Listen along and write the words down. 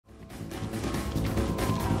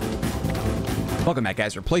Welcome back,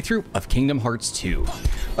 guys, for a playthrough of Kingdom Hearts 2.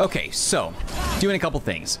 Okay, so, doing a couple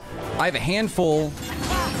things. I have a handful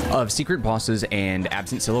of secret bosses and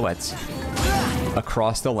absent silhouettes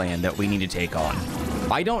across the land that we need to take on.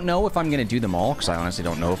 I don't know if I'm going to do them all, because I honestly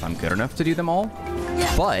don't know if I'm good enough to do them all,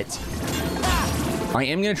 but I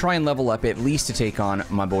am going to try and level up at least to take on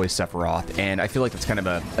my boy Sephiroth, and I feel like that's kind of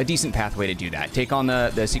a decent pathway to do that. Take on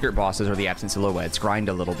the secret bosses or the absent silhouettes, grind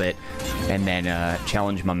a little bit, and then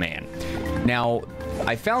challenge my man. Now,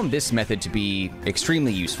 I found this method to be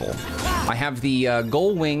extremely useful. I have the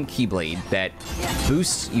Gold Wing Keyblade that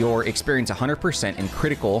boosts your experience 100% in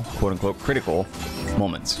critical, quote-unquote, critical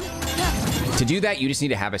moments. To do that, you just need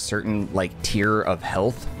to have a certain, like, tier of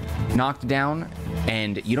health knocked down,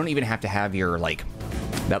 and you don't even have to have your, like,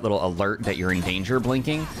 that little alert that you're in danger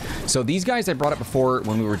blinking. So these guys I brought up before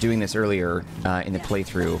when we were doing this earlier in the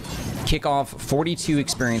playthrough kick off 42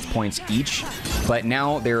 experience points each, but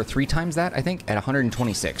now they're 3 times that, I think, at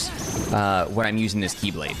 126 when I'm using this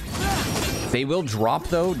Keyblade. They will drop,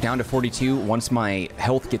 though, down to 42 once my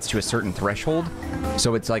health gets to a certain threshold,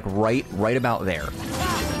 so it's like right about there.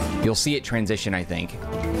 You'll see it transition, I think,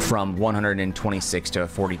 from 126 to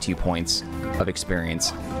 42 points of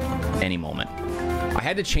experience any moment. I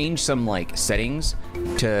had to change some, like, settings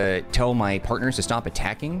to tell my partners to stop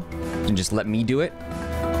attacking and just let me do it.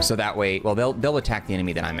 So that way, well, they'll attack the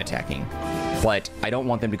enemy that I'm attacking. But I don't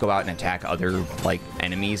want them to go out and attack other, like,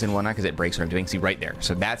 enemies and whatnot, because it breaks what I'm doing. See, right there.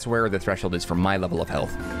 So that's where the threshold is for my level of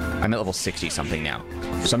health. I'm at level 60-something now.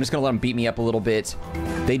 So I'm just going to let them beat me up a little bit.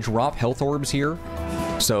 They drop health orbs here.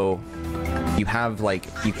 So you have, like,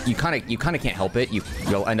 you kind of can't help it.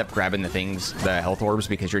 You'll end up grabbing the health orbs,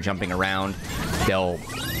 because you're jumping around. They'll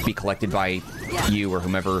be collected by you or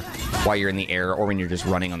whomever while you're in the air, or when you're just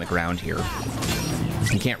running on the ground here.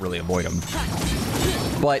 You can't really avoid them.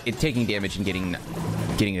 But taking damage and getting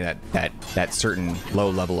to that certain low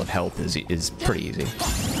level of health is pretty easy.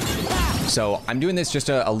 So I'm doing this just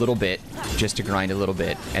a little bit, just to grind a little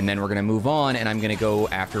bit, and then we're going to move on, and I'm going to go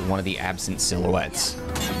after one of the absent silhouettes.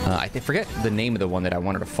 I forget the name of the one that I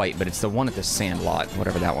wanted to fight, but it's the one at the Sandlot,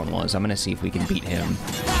 whatever that one was. I'm going to see if we can beat him.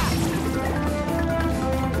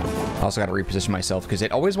 I also got to reposition myself, because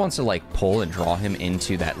it always wants to, like, pull and draw him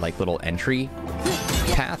into that, like, little entry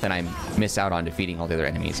path, and I miss out on defeating all the other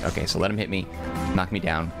enemies. Okay, so let him hit me, knock me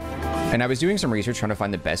down. And I was doing some research trying to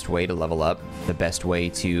find the best way to level up, the best way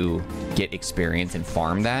to get experience and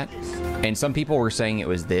farm that. And some people were saying it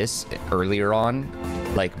was this earlier on,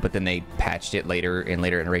 like, but then they patched it later in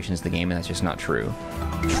later iterations of the game, and that's just not true.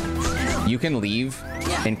 You can leave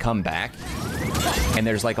and come back, and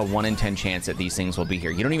there's like a 1 in 10 chance that these things will be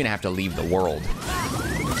here. You don't even have to leave the world.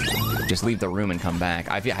 Just leave the room and come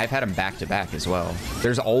back. I've had them back to back as well.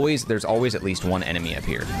 There's always at least one enemy up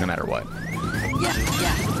here, no matter what.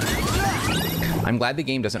 I'm glad the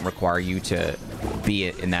game doesn't require you to be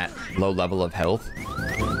in that low level of health,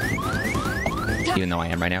 even though I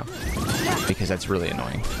am right now, because that's really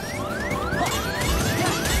annoying.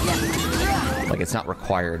 Like, it's not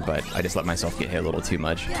required, but I just let myself get hit a little too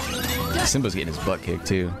much. Simba's getting his butt kicked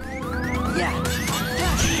too.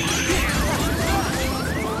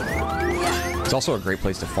 It's also a great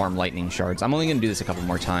place to farm lightning shards. I'm only going to do this a couple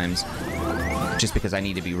more times, just because I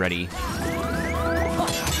need to be ready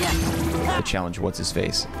to challenge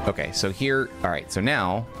what's-his-face. Okay, so here... Alright, so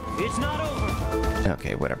now... It's not over.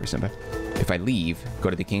 Okay, whatever, Simba. If I leave, go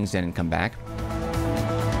to the King's Den and come back...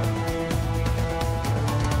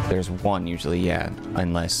 There's one usually, yeah,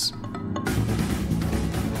 unless...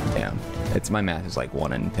 Yeah, my math is like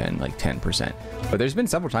 1 in 10, like 10%. But there's been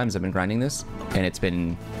several times I've been grinding this, and it's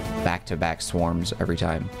been back-to-back swarms every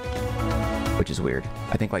time, which is weird.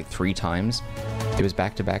 I think like 3 times it was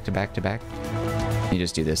back-to-back-to-back-to-back. You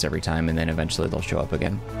just do this every time, and then eventually they'll show up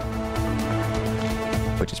again,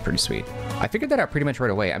 which is pretty sweet. I figured that out pretty much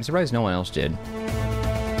right away. I'm surprised no one else did.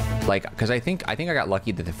 Like, because I think I got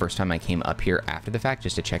lucky that the first time I came up here after the fact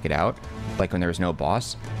just to check it out, like when there was no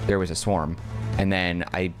boss, there was a swarm, and then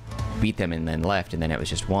I beat them and then left, and then it was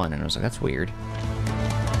just one, and I was like, that's weird.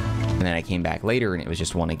 And then I came back later and it was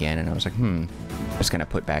just one again, and I was like, just kind of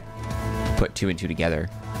put 2 and 2 together,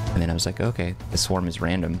 and then I was like, okay, the swarm is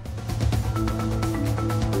random.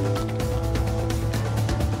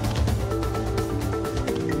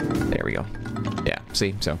 There we go. Yeah,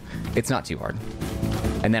 see, so it's not too hard.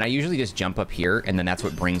 And then I usually just jump up here, and then that's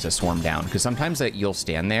what brings a swarm down. Because sometimes you'll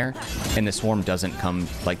stand there, and the swarm doesn't come,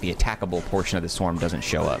 like the attackable portion of the swarm doesn't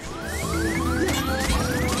show up.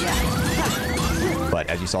 But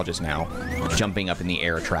as you saw just now, jumping up in the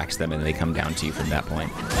air attracts them, and they come down to you from that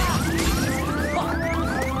point.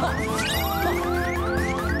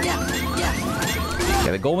 Yeah,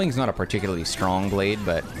 Yeah, the Goldwing's not a particularly strong blade,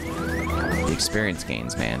 but the experience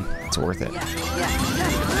gains, man. It's worth it.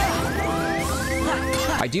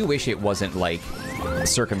 I do wish it wasn't, like,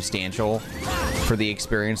 circumstantial for the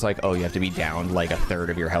experience, like, oh, you have to be down like a third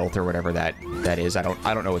of your health or whatever that is. I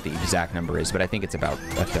don't know what the exact number is, but I think it's about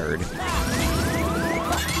a third.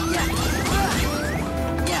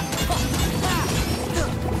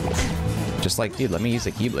 Just like, dude, let me use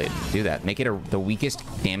the Keyblade. Do that. Make it the weakest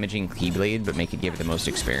damaging Keyblade, but make it give it the most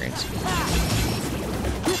experience.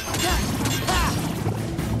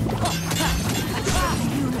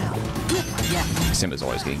 Simba's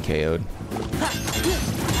always getting KO'd.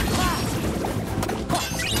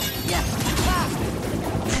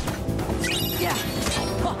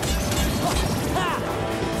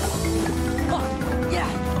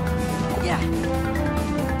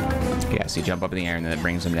 Yeah, so you jump up in the air and then it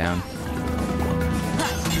brings him down.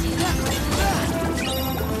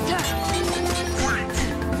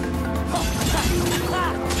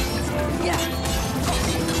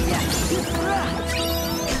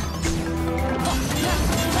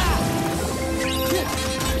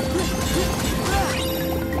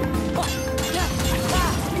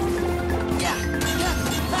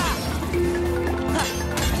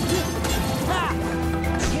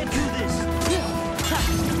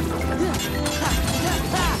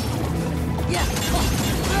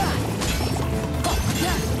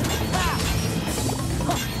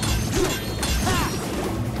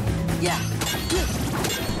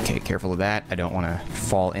 Careful of that. I don't want to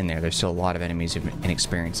fall in there. There's still a lot of enemies and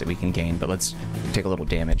experience that we can gain, but let's take a little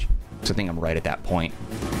damage. So I think I'm right at that point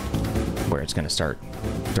where it's going to start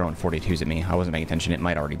throwing 42s at me. I wasn't paying attention. It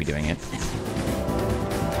might already be doing it.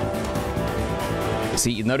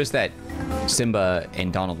 See, you notice that Simba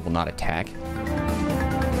and Donald will not attack.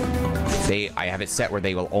 I have it set where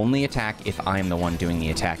they will only attack if I'm the one doing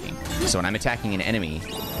the attacking. So when I'm attacking an enemy,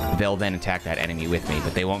 they'll then attack that enemy with me,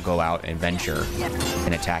 but they won't go out and venture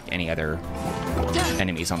and attack any other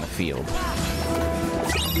enemies on the field.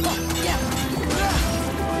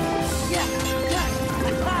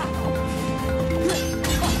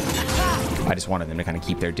 I just wanted them to kind of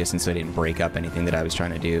keep their distance so they didn't break up anything that I was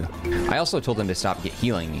trying to do. I also told them to stop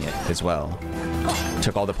healing me as well.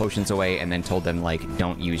 Took all the potions away and then told them, like,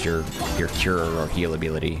 don't use your cure or heal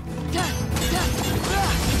ability.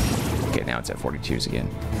 Okay, now it's at 42s again.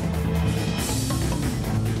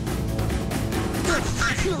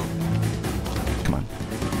 Come on.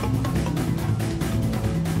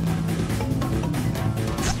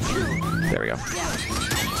 There we go.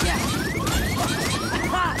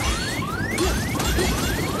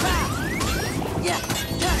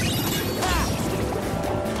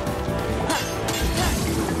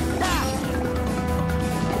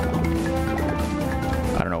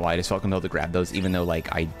 I don't know why I just felt compelled to grab those, even though,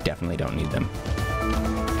 like, I definitely don't need them.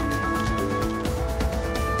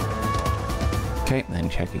 Okay, then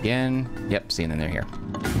check again. Yep, see, and then they're here.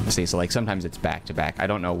 See, so, like, sometimes it's back to back. I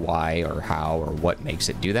don't know why or how or what makes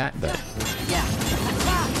it do that, but...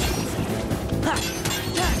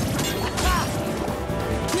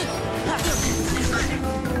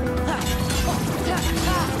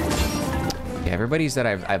 Yeah, everybody's that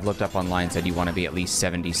I've looked up online said you want to be at least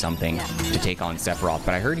 70-something to take on Sephiroth,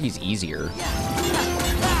 but I heard he's easier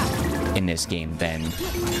in this game than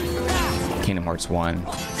Kingdom Hearts 1.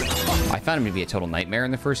 I found him to be a total nightmare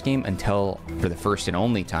in the first game until, for the first and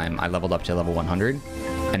only time, I leveled up to level 100,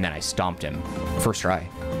 and then I stomped him. First try.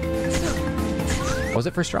 Was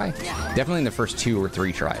it first try? Definitely in the first 2 or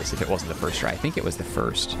 3 tries, if it wasn't the first try. I think it was the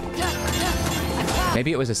first.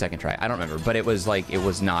 Maybe it was the second try. I don't remember, but it was like, I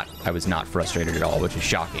was not frustrated at all, which is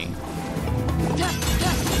shocking.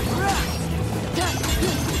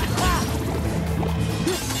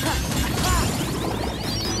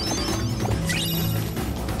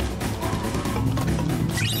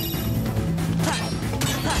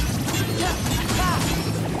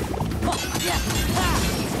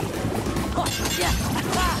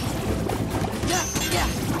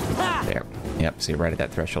 There. Yep, see, right at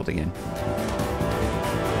that threshold again.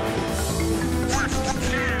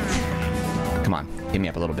 Come on, hit me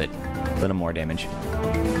up a little bit. A little more damage.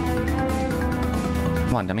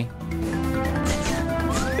 Come on, dummy.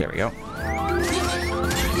 There we go.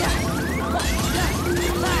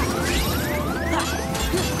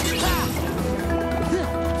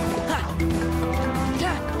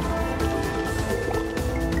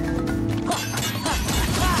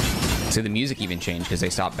 See, the music even changed because they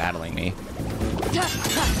stopped battling me.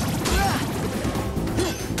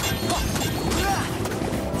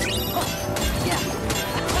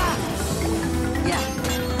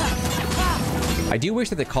 I do wish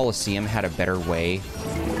that the Colosseum had a better way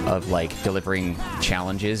of like delivering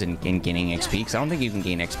challenges and gaining XP, because I don't think you can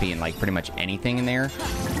gain XP in like pretty much anything in there,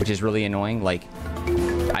 which is really annoying. Like,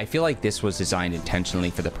 I feel like this was designed intentionally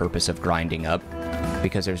for the purpose of grinding up,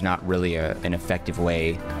 because there's not really an effective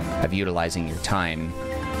way of utilizing your time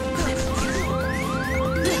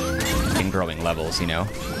in growing levels, you know?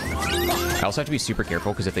 I also have to be super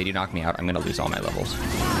careful, because if they do knock me out, I'm going to lose all my levels.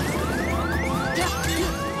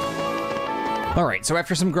 Alright, so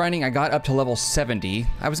after some grinding, I got up to level 70.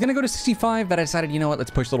 I was going to go to 65, but I decided, you know what, let's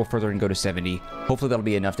push a little further and go to 70. Hopefully that'll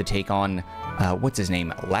be enough to take on, what's his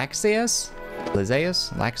name? Lexaeus?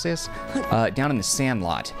 Down in the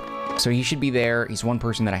Sandlot. So he should be there. He's one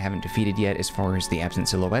person that I haven't defeated yet as far as the absent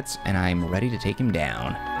silhouettes, and I'm ready to take him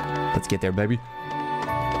down. Let's get there, baby.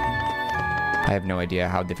 I have no idea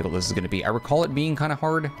how difficult this is going to be. I recall it being kind of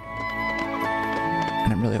hard,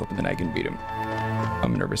 and I'm really hoping that I can beat him.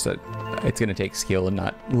 I'm nervous that it's going to take skill and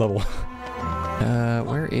not level.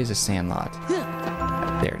 Where is a Sandlot?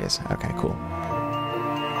 There it is. Okay, cool.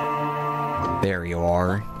 There you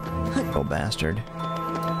are, little bastard.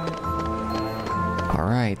 All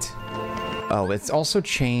right. Oh, it's also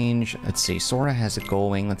changed. Let's see. Sora has a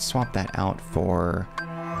gold wing. Let's swap that out for...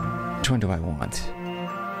 Which one do I want?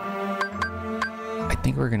 I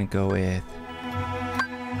think we're going to go with...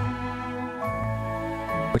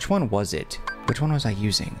 Which one was it? Which one was I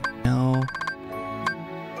using? No.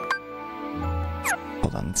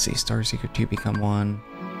 Hold on. Let's see. Star Secret 2 become 1.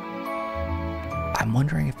 I'm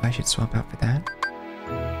wondering if I should swap out for that.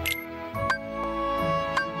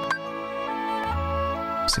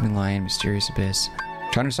 Sleeping Lion, Mysterious Abyss.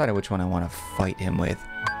 I'm trying to decide which one I want to fight him with.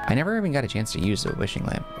 I never even got a chance to use the Wishing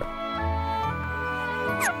Lamp.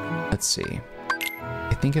 Let's see.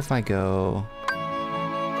 I think if I go...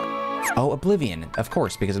 Oh, Oblivion. Of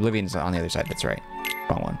course, because Oblivion's on the other side. That's right.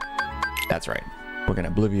 Wrong one. That's right. We're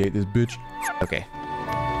gonna Obliviate this bitch. Okay.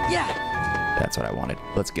 Yeah. That's what I wanted.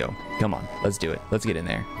 Let's go. Come on. Let's do it. Let's get in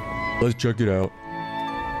there. Let's check it out.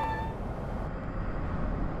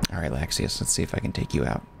 Alright, Lexaeus. Let's see if I can take you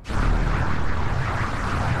out.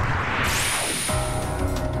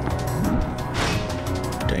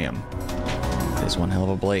 Damn. This one hell of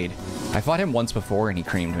a blade. I fought him once before and he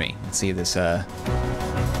creamed me. Let's see this, I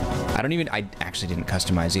actually didn't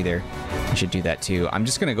customize either. I should do that too. I'm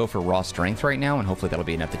just gonna go for raw strength right now, and hopefully that'll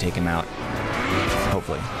be enough to take him out.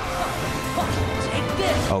 Hopefully.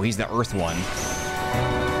 Oh, he's the earth one.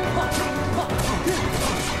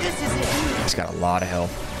 He's got a lot of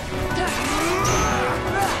health.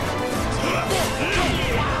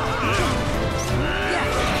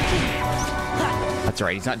 That's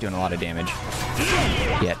right, he's not doing a lot of damage.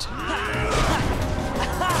 Yet.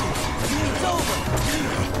 It's over.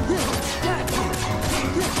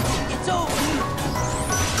 It's over.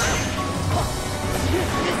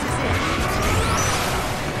 This is it.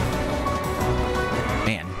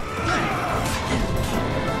 Man.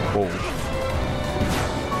 Whoa.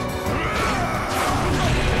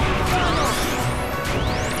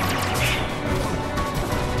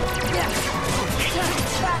 Yeah.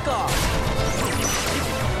 Back off.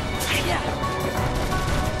 Yeah.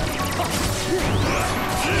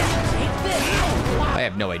 I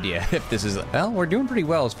have no idea if this is... Well, we're doing pretty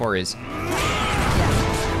well as far as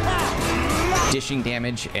dishing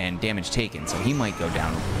damage and damage taken, so he might go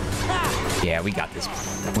down. Yeah, we got this.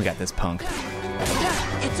 We got this punk.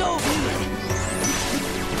 It's over.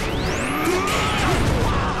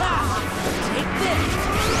 Take this.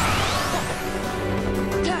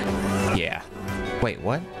 Yeah. Wait,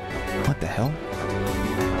 what? What the hell?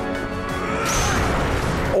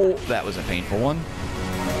 Oh, that was a painful one.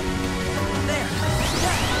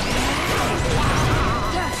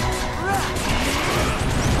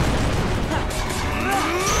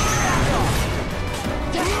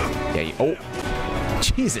 Yeah, oh.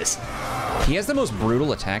 Jesus. He has the most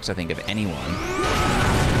brutal attacks, I think, of anyone.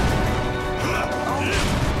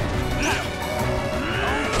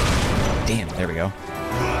 Damn, there we go.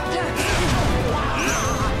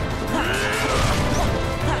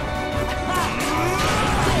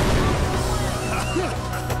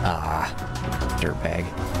 Ah, dirtbag.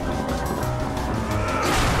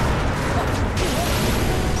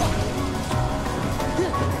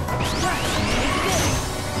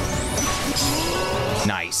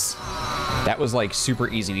 Nice. That was like super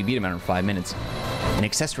easy. We beat him under 5 minutes. An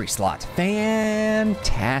accessory slot.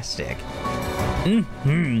 Fantastic.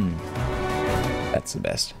 That's the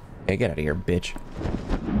best. Hey, get out of here, bitch.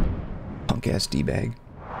 Punk ass D-bag.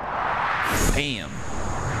 Bam.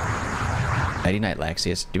 Nighty night,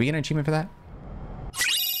 Lexaeus. Did we get an achievement for that?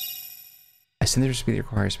 A sinister speed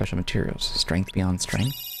requires special materials. Strength beyond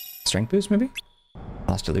strength? Strength boost, maybe?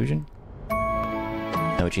 Lost illusion?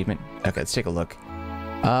 No achievement? Okay, let's take a look.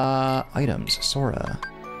 Items. Sora.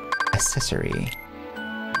 Accessory.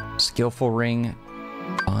 Skillful ring.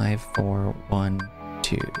 5, 4, 1,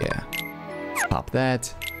 2. Yeah. Pop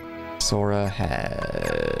that. Sora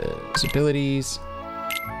has abilities.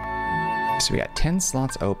 So we got 10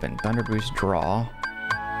 slots open. Thunder Boost, draw.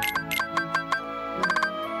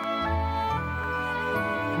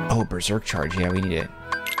 Oh, Berserk Charge. Yeah, we need to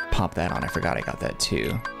pop that on. I forgot I got that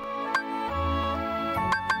too.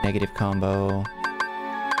 Negative combo.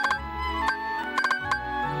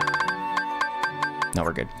 No,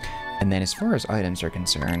 we're good. And then as far as items are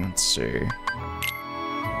concerned, let's see.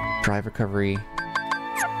 Drive recovery.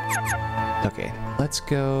 Okay, let's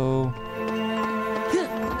go.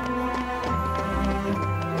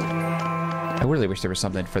 I really wish there was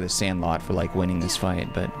something for the Sandlot for like winning this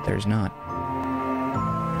fight, but there's not.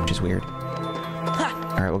 Which is weird.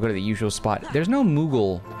 Alright, we'll go to the usual spot. There's no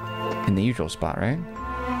Moogle in the usual spot, right?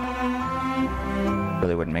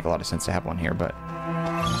 Really wouldn't make a lot of sense to have one here, but...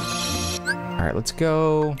 Alright, let's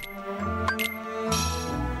go...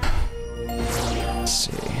 Let's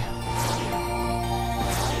see...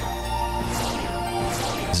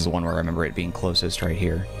 This is the one where I remember it being closest right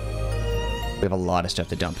here. We have a lot of stuff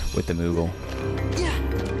to dump with the Moogle.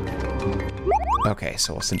 Okay,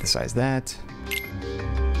 so we'll synthesize that.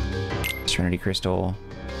 Serenity Crystal.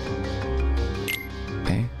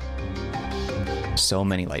 Okay. So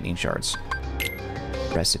many lightning shards.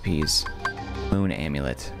 Recipes. Moon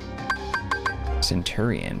Amulet.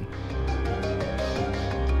 Centurion.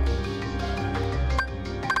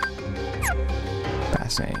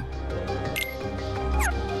 Fascinating.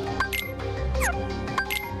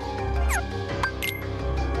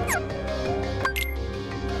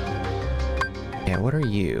 Yeah, what are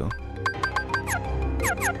you?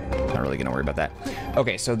 Not really gonna worry about that.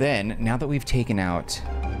 Okay, so then, now that we've taken out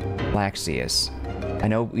Lexaeus, I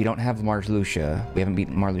know we don't have Marluxia. We haven't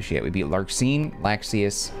beaten Marluxia yet. We beat Larxene,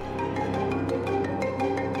 Lexaeus.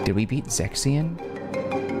 Did we beat Zexion?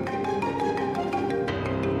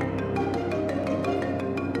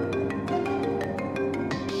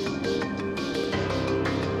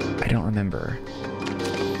 I don't remember.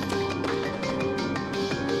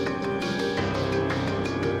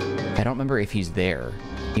 I don't remember if he's there.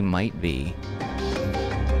 He might be.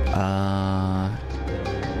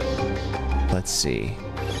 Let's see.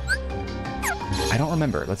 I don't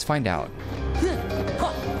remember. Let's find out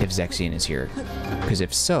if Zexion is here. Because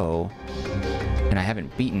if so, and I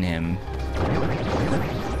haven't beaten him,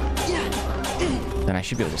 then I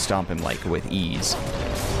should be able to stomp him, like, with ease.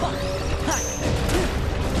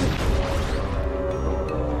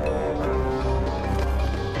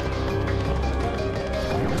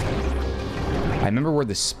 I remember where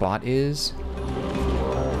the spot is.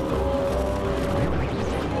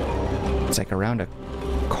 It's like around a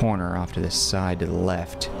corner off to the side to the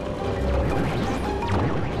left.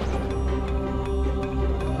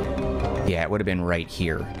 Yeah, it would have been right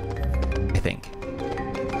here, I think.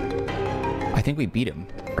 I think we beat him,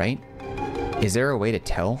 right? Is there a way to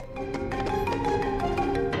tell?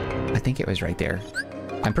 I think it was right there.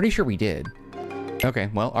 I'm pretty sure we did. Okay,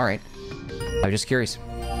 well, all right. I was just curious.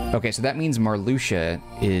 Okay, so that means Marluxia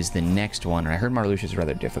is the next one, and I heard Marluxia is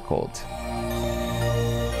rather difficult.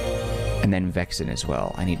 And then Vexen as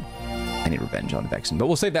well. I need revenge on Vexen, but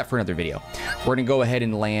we'll save that for another video. We're gonna go ahead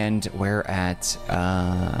and land. We're at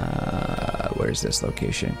where's this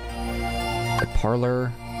location? The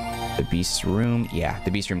parlor, the beast's room. Yeah,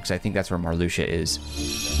 the beast's room, because I think that's where Marluxia is.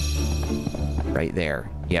 Right there.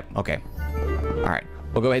 Yep. Okay. All right.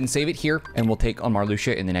 We'll go ahead and save it here, and we'll take on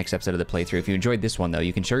Marluxia in the next episode of the playthrough. If you enjoyed this one, though,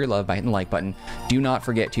 you can show your love by hitting the like button. Do not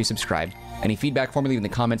forget to subscribe. Any feedback for me, leave in the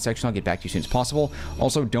comments section. I'll get back to you as soon as possible.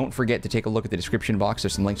 Also, don't forget to take a look at the description box.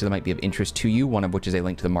 There's some links that might be of interest to you, one of which is a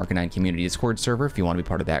link to the Marcanine community Discord server. If you want to be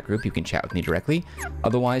part of that group, you can chat with me directly.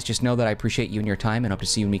 Otherwise, just know that I appreciate you and your time, and hope to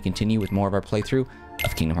see you when we continue with more of our playthrough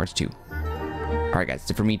of Kingdom Hearts 2. All right, guys,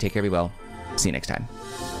 that's it for me. Take care, be well. See you next time.